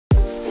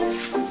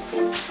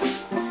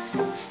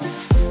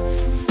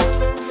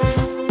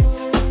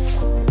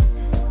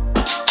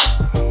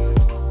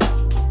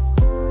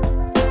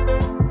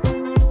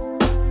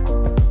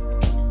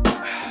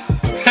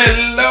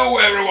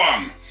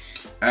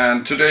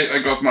today I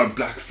got my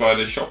Black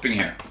Friday shopping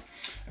here,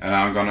 and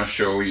I'm gonna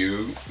show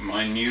you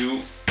my new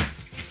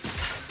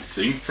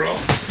thing from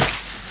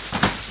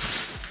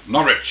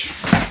Novritsch.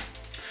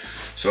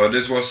 So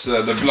this was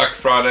the Black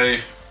Friday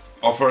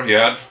offer he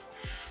had,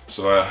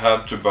 so I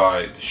had to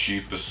buy the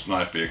cheapest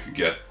sniper you could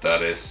get.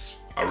 That is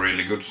a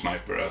really good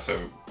sniper, as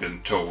I've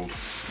been told.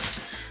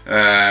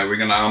 We're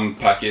gonna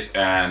unpack it,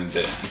 and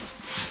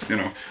you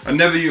know, I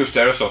never used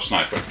Airsoft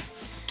sniper.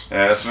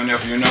 As many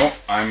of you know,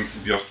 I'm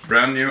just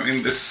brand new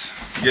in this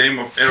game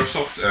of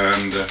Airsoft,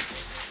 and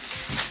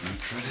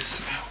try this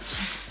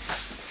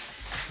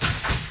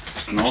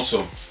out. And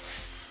also,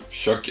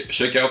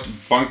 check out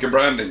Bunker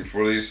branding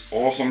for these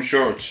awesome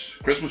shirts,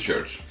 Christmas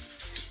shirts.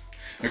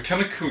 I'm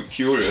kind of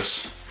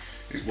curious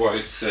what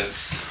it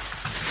says.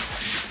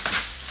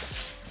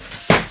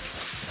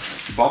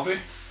 Bobby?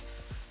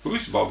 Who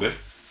is Bobby?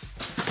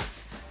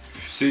 If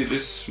you see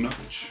this,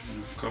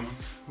 comment.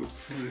 Who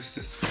is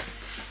this?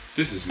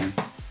 This is me,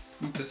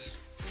 not this.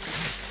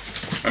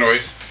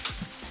 Anyways,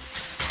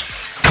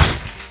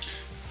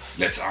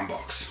 let's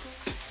unbox.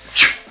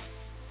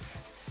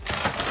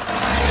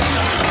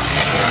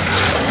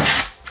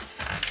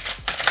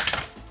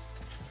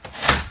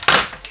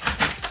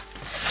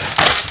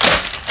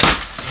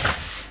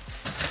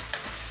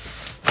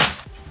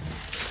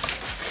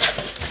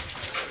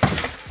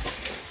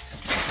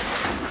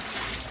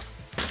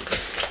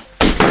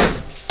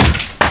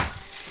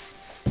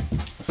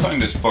 I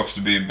find this box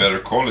to be better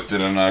quality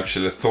than I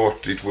actually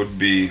thought it would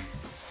be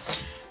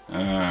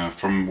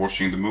from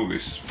watching the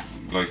movies,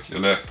 like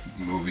the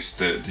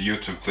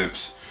YouTube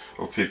clips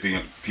of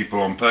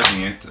people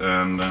unpacking it,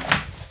 and it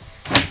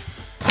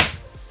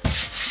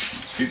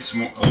feels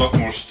a lot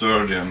more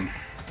sturdy and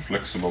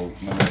flexible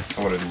than I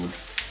thought it would.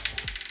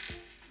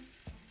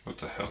 What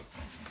the hell?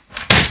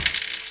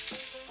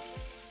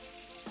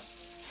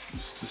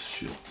 What's this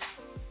shit?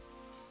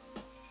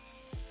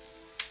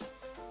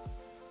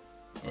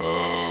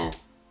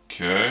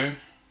 Okay.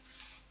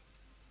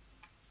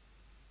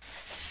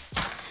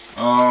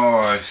 Oh,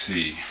 I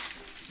see.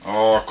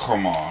 Oh,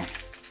 come on.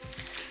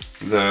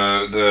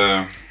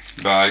 The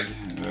bag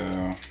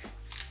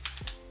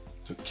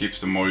that keeps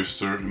the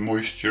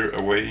moisture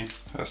away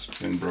has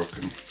been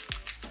broken.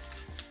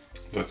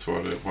 That's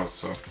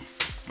what's up.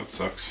 That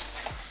sucks.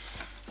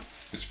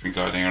 It's been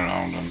gliding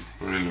around and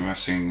really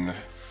messing.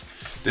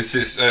 This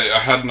is. I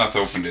had not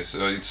opened this.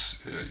 I'm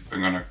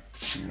gonna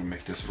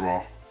make this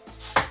raw.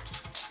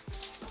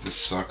 This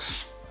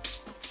sucks.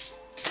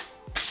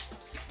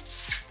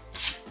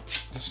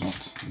 That's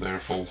not their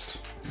fault,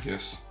 I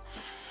guess.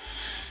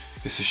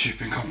 It's the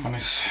shipping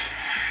companies.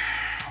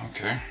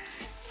 Okay.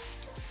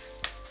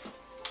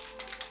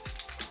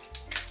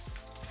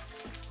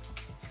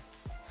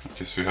 I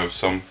guess we have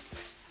some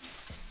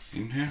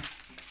in here.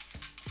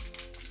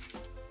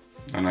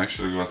 And I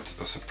actually got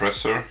a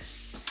suppressor.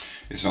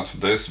 It's not for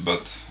this,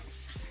 but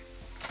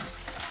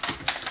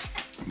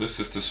this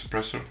is the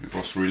suppressor. It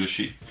was really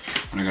cheap.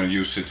 I'm gonna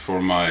use it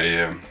for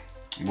my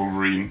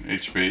Wolverine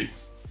HP.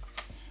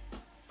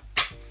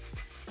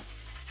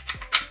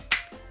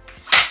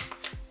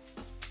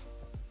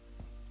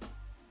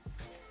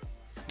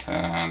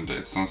 And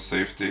it's on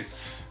safety.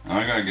 And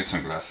I'm gonna get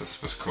some glasses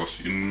because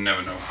you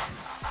never know.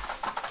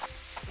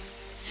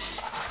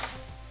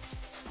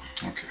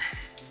 Okay.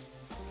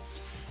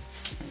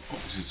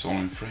 It's all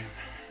in frame.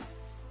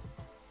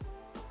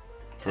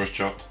 First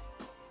shot.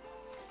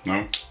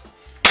 No.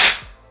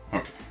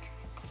 Okay.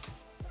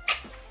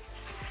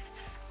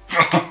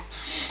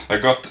 I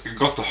got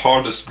the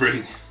hardest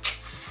spring.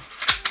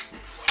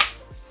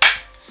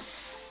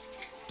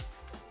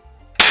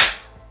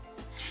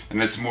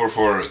 And it's more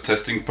for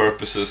testing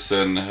purposes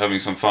and having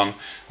some fun.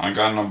 I'm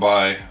gonna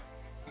buy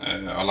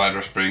a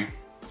lighter spring,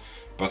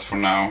 but for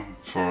now,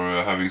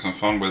 for having some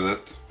fun with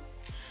it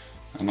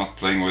and not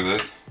playing with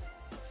it,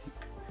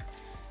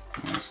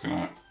 I'm just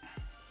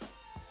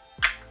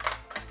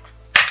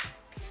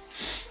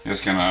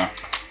gonna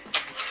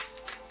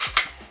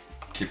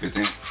keep it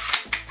in.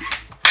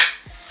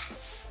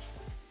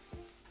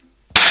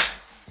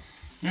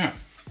 Yeah,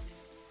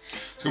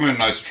 it's gonna be a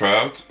nice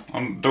tryout.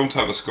 I don't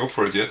have a scope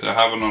for it yet. I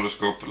have another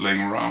scope laying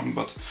around,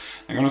 but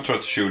I'm gonna try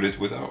to shoot it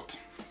without.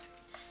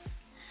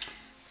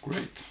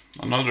 Great,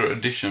 another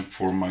addition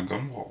for my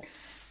gun wall.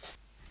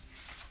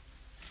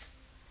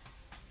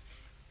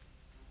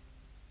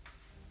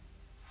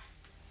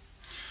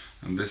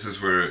 And this is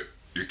where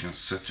you can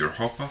set your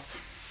hop up.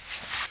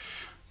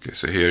 Okay,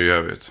 so here you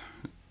have it.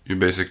 You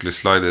basically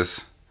slide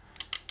this.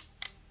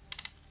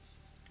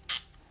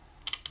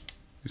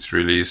 It's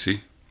really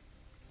easy.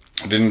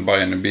 I didn't buy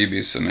any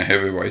BBs and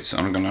heavyweights.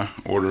 I'm gonna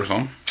order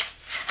some.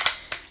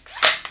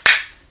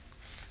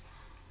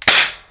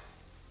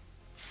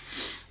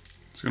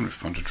 It's gonna be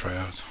fun to try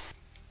out.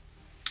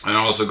 And I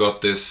also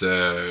got this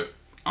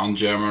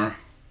unjammer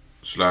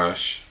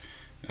slash.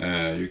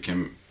 You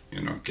can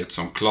get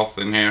some cloth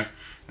in here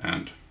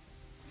and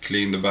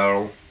clean the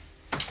barrel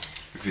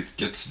if it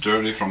gets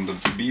dirty from the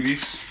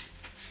BBs.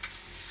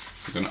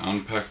 I'm gonna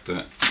unpack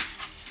the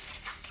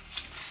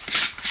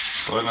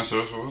silencer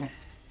as well.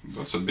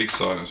 That's a big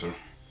silencer.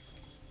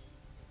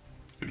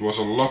 It was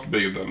a lot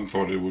bigger than I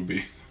thought it would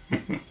be.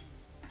 I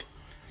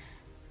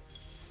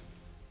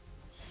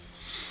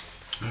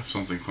have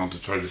something fun to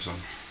try this on.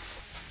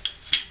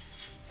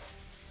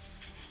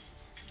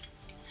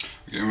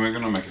 Okay, we're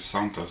gonna make a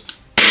sound test.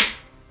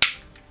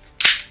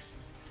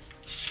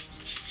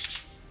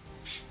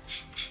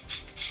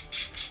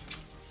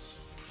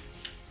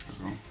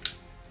 There we go.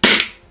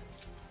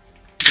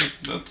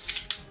 That's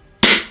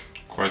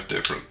quite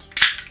different.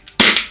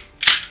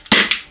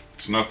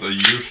 It's not a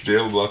huge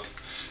deal, but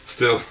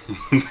still,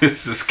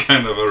 this is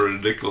kind of a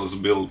ridiculous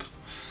build.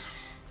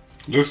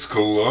 Looks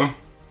cool though.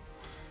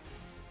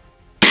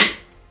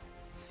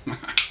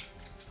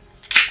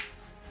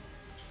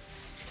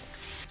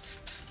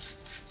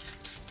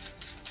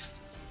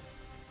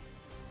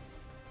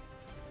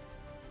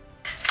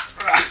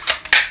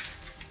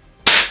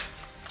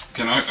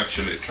 Can I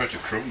actually try to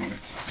chrono it?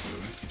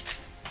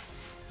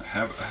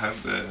 I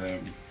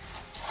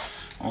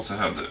also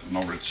have the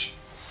Novritsch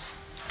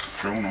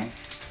chrono.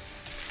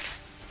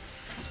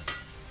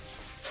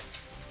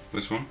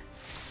 This one.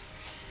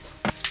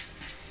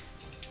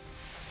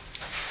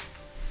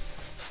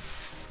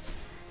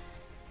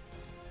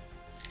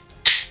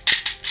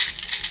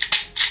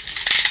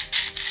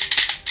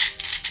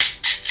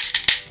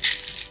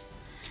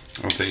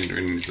 I think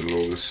we need to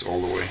load this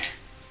all the way.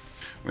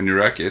 When you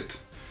rack it,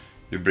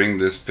 you bring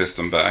this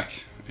piston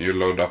back, you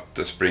load up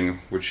the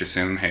spring which is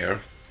in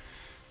here,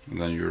 and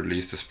then you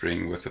release the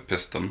spring with the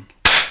piston.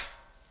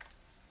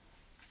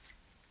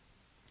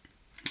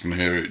 And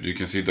here you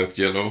can see that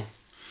yellow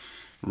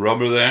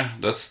rubber there,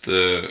 that's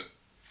the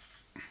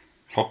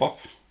hop up,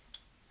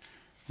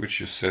 which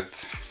you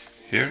set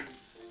here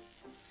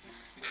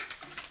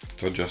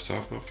to adjust the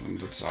hop up, and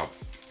that's up.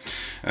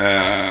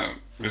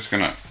 Just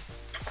gonna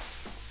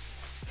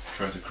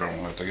try to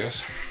chrome it, I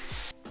guess.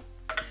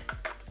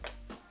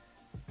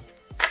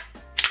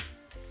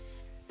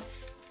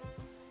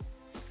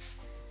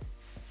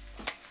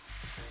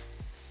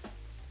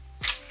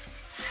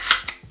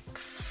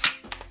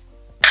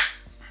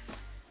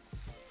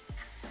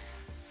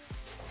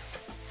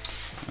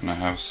 And I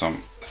have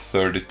some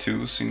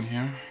 32s in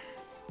here.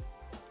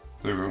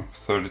 There we go,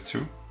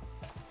 32.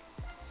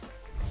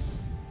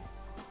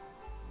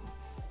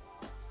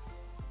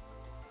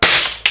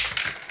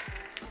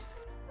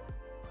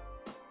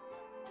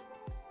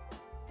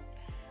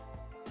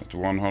 At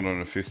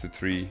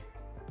 153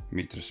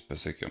 meters per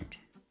second.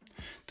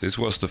 This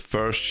was the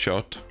first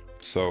shot,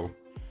 so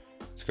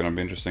it's gonna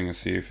be interesting to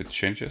see if it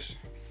changes.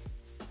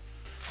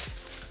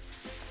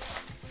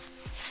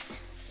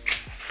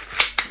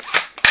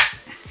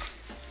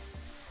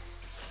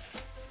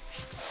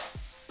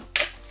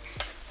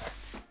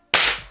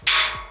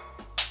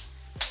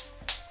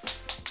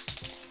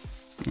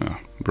 Yeah,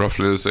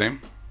 roughly the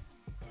same.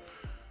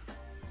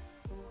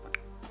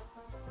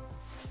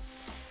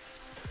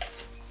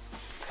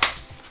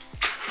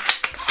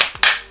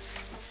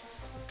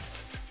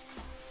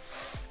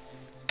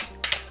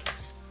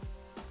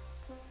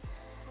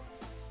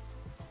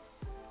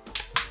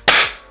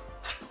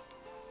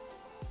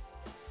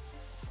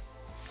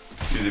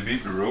 Did it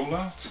beat the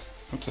rollout?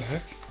 What the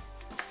heck?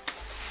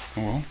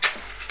 Oh well.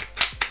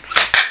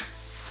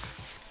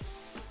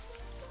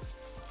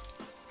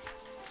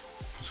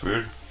 That's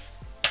weird.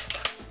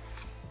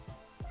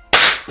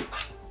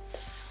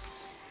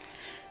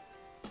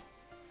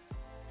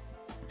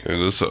 Okay,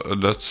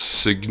 that's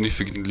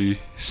significantly.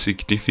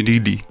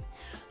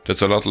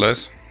 That's a lot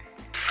less.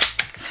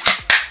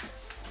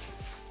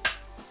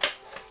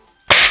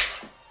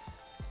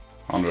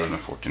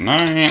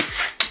 $149.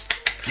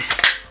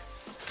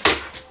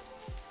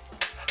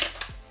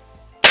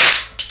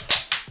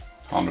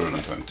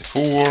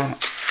 $124.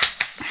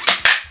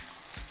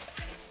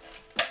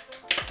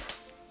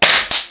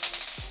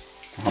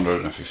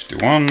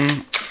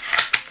 $151.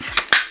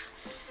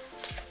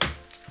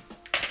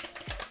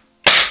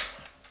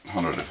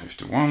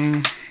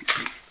 $151.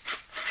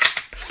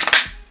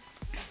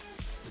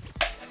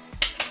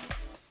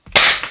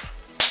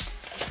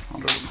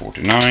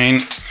 $149.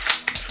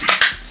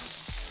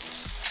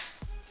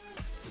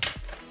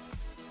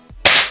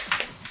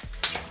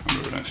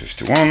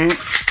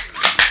 $151.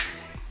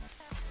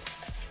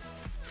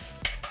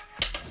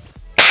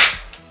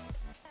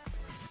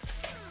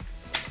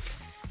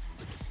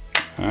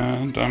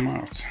 And I'm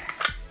out.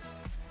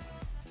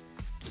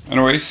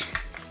 Anyways,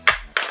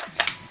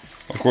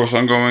 of course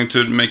I'm going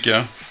to make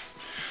a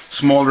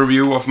small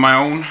review of my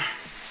own.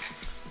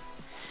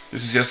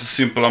 This is just a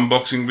simple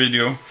unboxing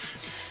video.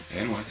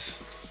 Anyways,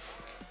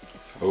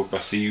 I hope I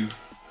see you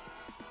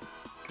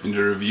in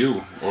the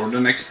review or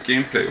the next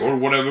gameplay or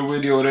whatever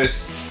video it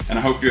is. And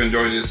I hope you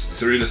enjoy this.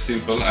 It's really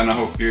simple, and I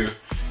hope you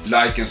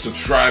like and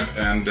subscribe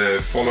and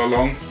follow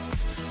along.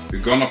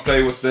 We're gonna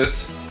play with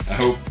this. I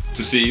hope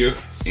to see you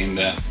in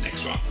the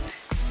next one.